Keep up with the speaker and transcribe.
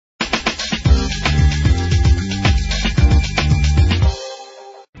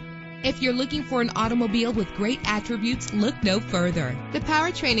If you're looking for an automobile with great attributes, look no further. The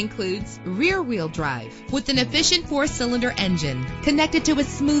powertrain includes rear-wheel drive with an efficient 4-cylinder engine connected to a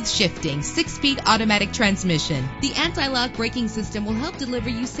smooth shifting 6-speed automatic transmission. The anti-lock braking system will help deliver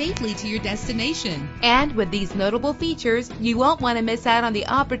you safely to your destination. And with these notable features, you won't want to miss out on the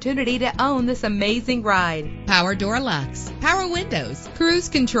opportunity to own this amazing ride. Power door locks, power windows, cruise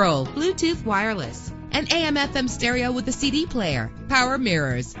control, Bluetooth wireless, an AM/FM stereo with a CD player, power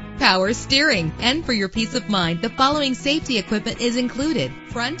mirrors, power steering. And for your peace of mind, the following safety equipment is included: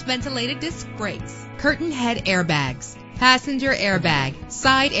 front ventilated disc brakes, curtain head airbags, passenger airbag,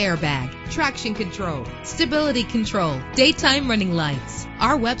 side airbag, traction control, stability control, daytime running lights.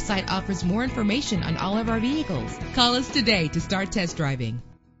 Our website offers more information on all of our vehicles. Call us today to start test driving.